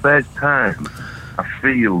first time, I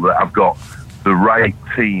feel that I've got the right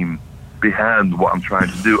team behind what I'm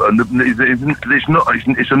trying to do, and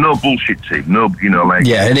it's a no bullshit team. No, you know, like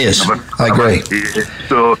it is. I agree.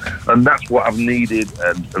 So, and that's what I've needed,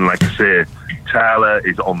 and like I say, Tyler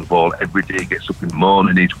is on the ball every day. Gets up in the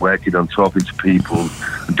morning, he's working on talking to people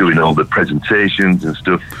and doing all the presentations and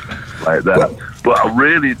stuff like that. But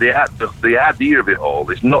really, the idea of it all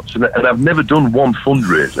is not to, and I've never done one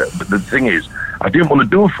fundraiser. But the thing is, I didn't want to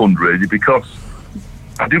do a fundraiser because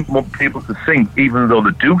I didn't want people to think, even though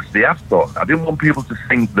they have thought, I didn't want people to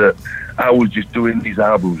think that I was just doing these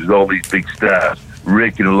albums with all these big stars,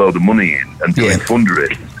 raking a load of money in and doing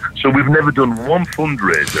fundraisers. So we've never done one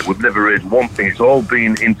fundraiser. We've never raised one thing. It's all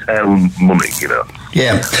been internal money, you know.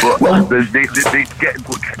 Yeah. But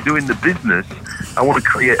doing the business, I want to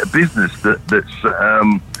create a business that's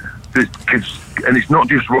and it's not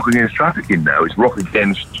just rock against trafficking now. It's rock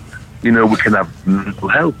against, you know, we can have mental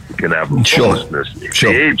health, we can have homelessness,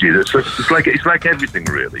 ages. It's like everything,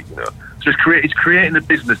 really, you know. So it's creating a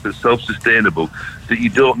business that's self-sustainable, that you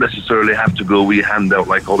don't necessarily have to go with your hand out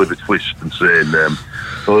like Oliver Twist and saying,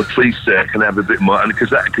 "Oh, please, sir, can I have a bit more?" And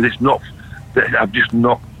because it's not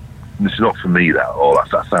for me, that all. I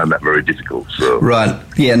find that very difficult. So right,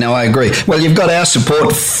 yeah, no, I agree. Well, you've got our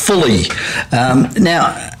support fully.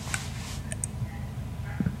 Now,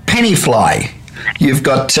 Pennyfly, you've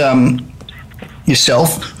got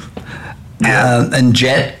yourself and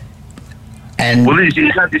Jet. And well,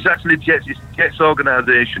 it's actually Jet's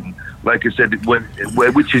organisation. Like I said,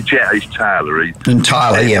 which is Jet is Tyler. And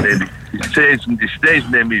Tyler, His stage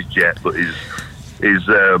name is Jet, but his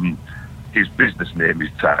business name is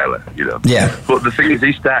Tyler. You know. Yeah. But the thing is,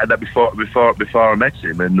 he started that before I met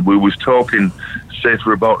him, and we was talking, say,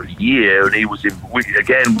 for about a year, and he was we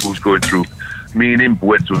was going through. Me and him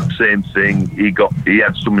went through the same thing. He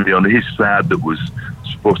had somebody on his side that was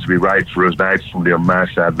supposed to be right for us, and I had somebody on my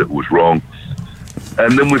side that was wrong.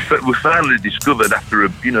 And then we finally discovered after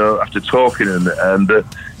talking and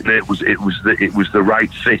it was the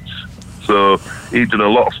right fit. So he'd done a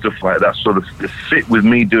lot of stuff like that. So the fit with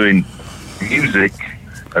me doing music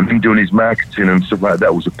and him doing his marketing and stuff like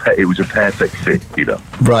that was a perfect fit, you know.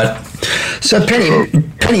 Right. So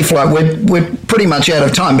Pennyfly, we're pretty much out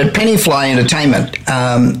of time, but Pennyfly Entertainment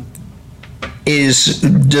is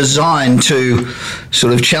designed to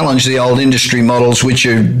sort of challenge the old industry models which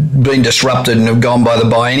have been disrupted and have gone by the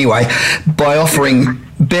by anyway, by offering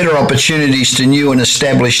better opportunities to new and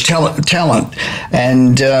established talent.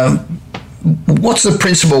 And what's the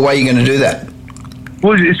principal way you're going to do that?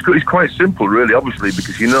 Well, it's quite simple, really, obviously,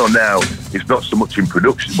 because you know now it's not so much in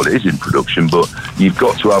production. Well, it is in production, but you've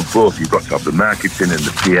got to have both. You've got to have the marketing and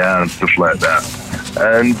the PR and stuff like that.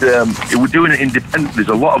 And we're doing it independent. There's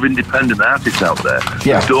a lot of independent artists out there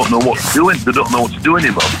that don't know what to do. They don't know what to do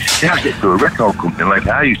anymore. You can't get to a record company like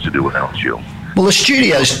I used to do when I was young. Well, the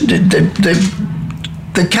studios,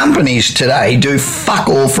 the companies today do fuck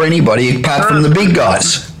all for anybody apart from the big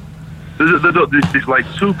guys. There's like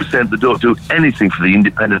 2% that don't do anything for the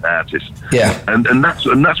independent artist. Yeah. And that's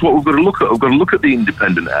what we've got to look at. We've got to look at the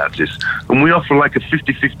independent artists, and we offer like a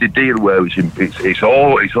 50-50 deal where it's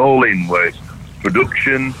all in, where it's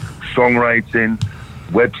production, songwriting,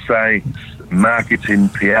 websites, marketing,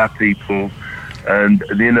 PR people, and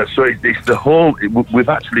so it's the whole. We've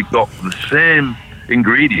actually got the same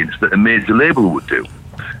ingredients that a major label would do.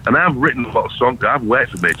 And I've written a lot of songs. I've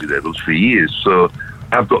worked for major labels for years, so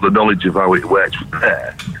I've got the knowledge of how it works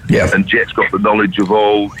there. Yeah. And Jet's got the knowledge of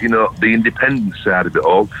all, the independent side of it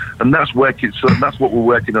all. And that's working. So that's what we're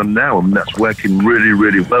working on now. And that's working really,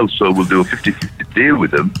 really well. So we'll do a 50-50 deal with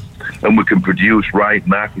them, and we can produce, write,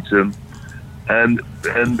 market them. And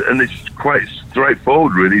it's quite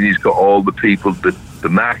straightforward, really. He's got all the people, the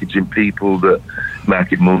marketing people that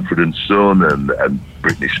market Mumford and Son and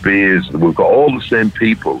Britney Spears. We've got all the same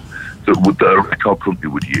people that a record company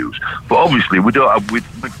would use. But obviously, we don't have, with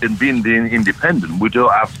being independent, we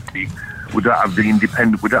don't have the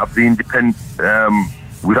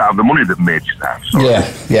money that majors have. So. Yeah.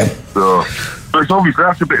 So it's obviously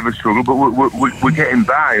that's a bit of a struggle, but we're getting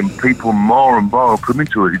by, and people more and more are coming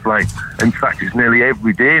to it. It's like, in fact, it's nearly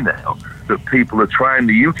every day now that people are trying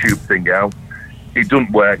the YouTube thing out. It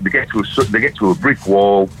doesn't work. They get to a brick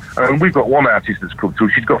wall. And we've got one artist that's come through.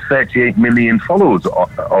 She's got 38 million followers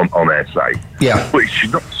on her site. Yeah, but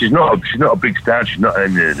she's not a big star. She's not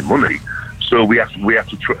earning any money. So we have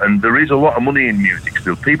to try. And there is a lot of money in music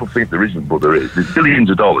still. People think there isn't, but there is. There's billions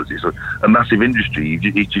of dollars. It's a massive industry.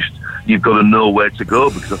 You've got to know where to go,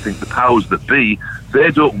 because I think the powers that be,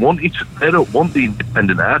 they don't want the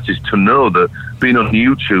independent artists to know that being on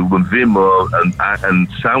YouTube and Vimeo and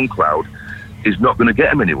SoundCloud is not going to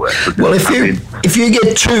get them anywhere. Well, if you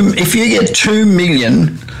get 2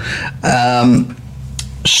 million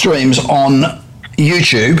streams on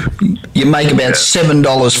YouTube, you make about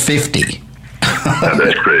 $7.50.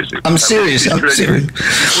 That's crazy. I'm serious. Well,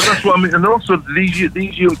 that's what I mean. And also these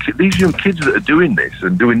young kids that are doing this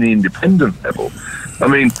and doing the independent level. I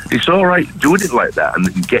mean, it's all right doing it like that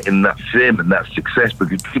and getting that fame and that success,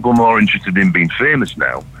 because people are more interested in being famous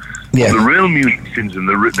now. Yeah. But the real musicians and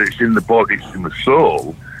it's in the body, it's in the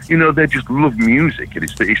soul. They just love music, and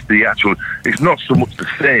it's the actual. It's not so much the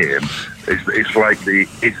fame. It's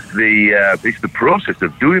the process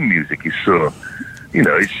of doing music is so.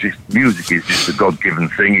 It's just music is just a God-given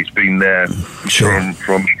thing. It's been there from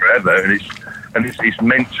forever, and it's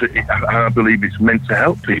meant to. I believe it's meant to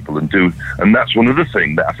help people and that's one other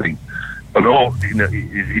thing that I think. And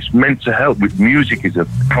it's meant to help. With music is a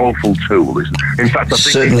powerful tool. In fact, I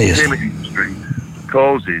think the entertainment industry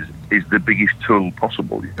is the biggest tool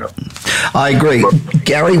possible. I agree, but,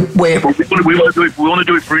 Gary. We want to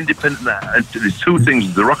do it for independent. And there's two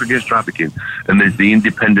things: the Rock Against Trafficking, and there's the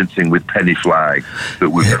independent thing with Penny Fly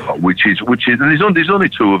that we've got, which is. And there's only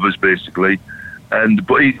two of us basically. But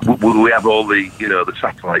we have all the the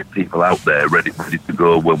satellite people out there ready to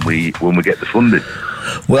go when we get the funding.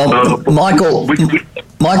 Well, Michael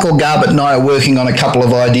Garbutt and I are working on a couple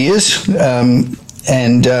of ideas,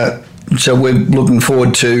 so we're looking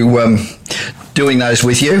forward to doing those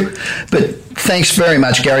with you. But thanks very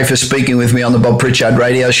much, Gary, for speaking with me on the Bob Pritchard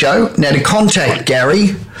Radio Show. Now, to contact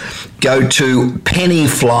Gary, go to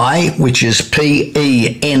Pennyfly, which is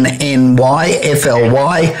PENNYFLY,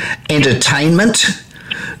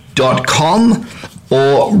 entertainment.com,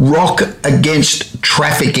 or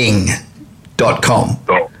rockagainsttrafficking.com.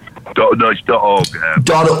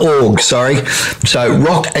 .org, sorry. So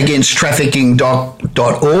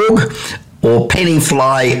rockagainsttrafficking.org or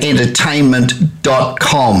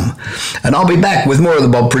pennyflyentertainment.com. And I'll be back with more of the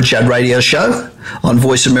Bob Pritchard Radio Show on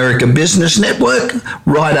Voice America Business Network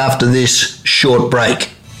right after this short break.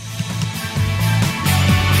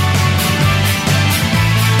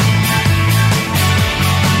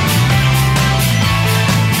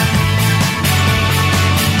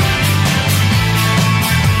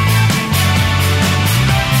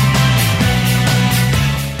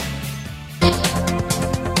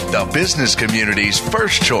 Business community's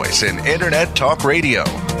first choice in Internet Talk Radio.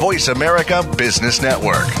 Voice America Business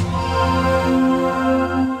Network.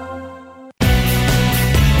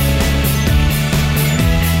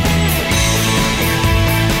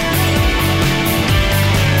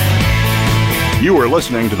 You are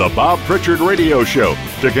listening to the Bob Pritchard Radio Show.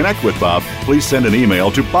 To connect with Bob, please send an email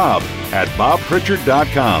to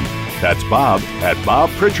bob@bobpritchard.com. That's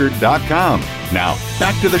bob@bobpritchard.com. Now,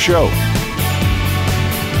 back to the show.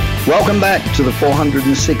 Welcome back to the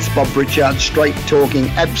 406th Bob Pritchard Straight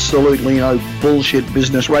Talking, absolutely no bullshit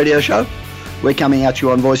business radio show. We're coming at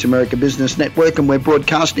you on Voice America Business Network, and we're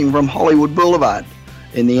broadcasting from Hollywood Boulevard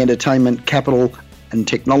in the entertainment capital and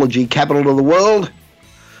technology capital of the world,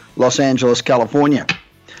 Los Angeles, California.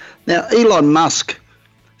 Now, Elon Musk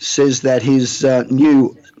says that his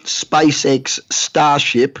new SpaceX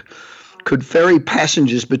Starship could ferry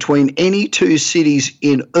passengers between any two cities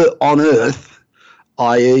on Earth,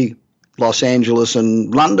 i.e. Los Angeles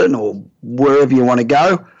and London or wherever you want to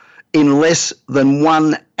go, in less than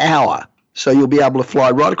 1 hour. So you'll be able to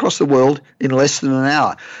fly right across the world in less than an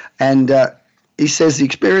hour. And he says the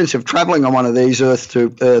experience of travelling on one of these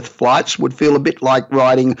Earth-to-Earth flights would feel a bit like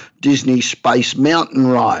riding Disney Space Mountain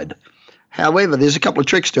Ride. However, there's a couple of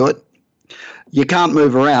tricks to it. You can't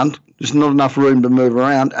move around. There's not enough room to move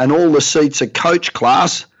around. And all the seats are coach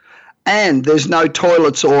class. And there's no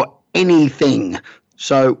toilets or anything.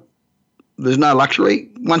 So there's no luxury.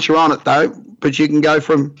 Once you're on it, though, but you can go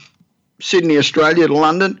from Sydney, Australia to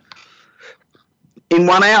London in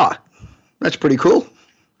 1 hour. That's pretty cool.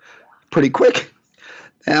 Pretty quick.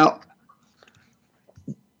 Now,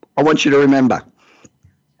 I want you to remember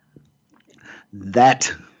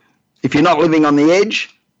that if you're not living on the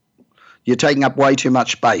edge, you're taking up way too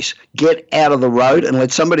much space. Get out of the road and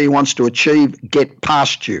let somebody who wants to achieve get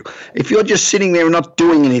past you. If you're just sitting there and not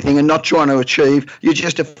doing anything and not trying to achieve, you're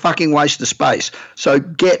just a fucking waste of space. So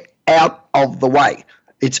get out of the way.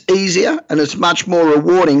 It's easier and it's much more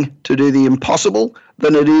rewarding to do the impossible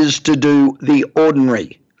than it is to do the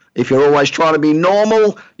ordinary. If you're always trying to be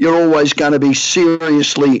normal, you're always going to be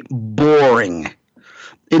seriously boring.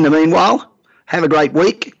 In the meanwhile, have a great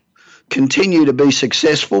week. Continue to be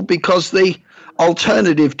successful because the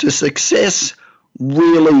alternative to success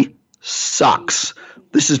really sucks.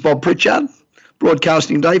 This is Bob Pritchard,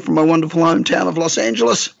 broadcasting today from my wonderful hometown of Los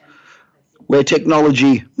Angeles, where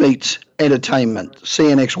technology meets entertainment. See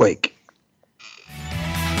you next week.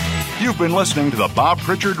 You've been listening to the Bob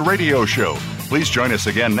Pritchard Radio Show. Please join us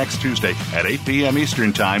again next Tuesday at 8 p.m.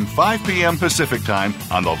 Eastern Time, 5 p.m. Pacific Time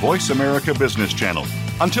on the Voice America Business Channel.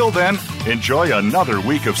 Until then, enjoy another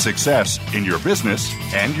week of success in your business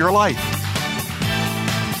and your life.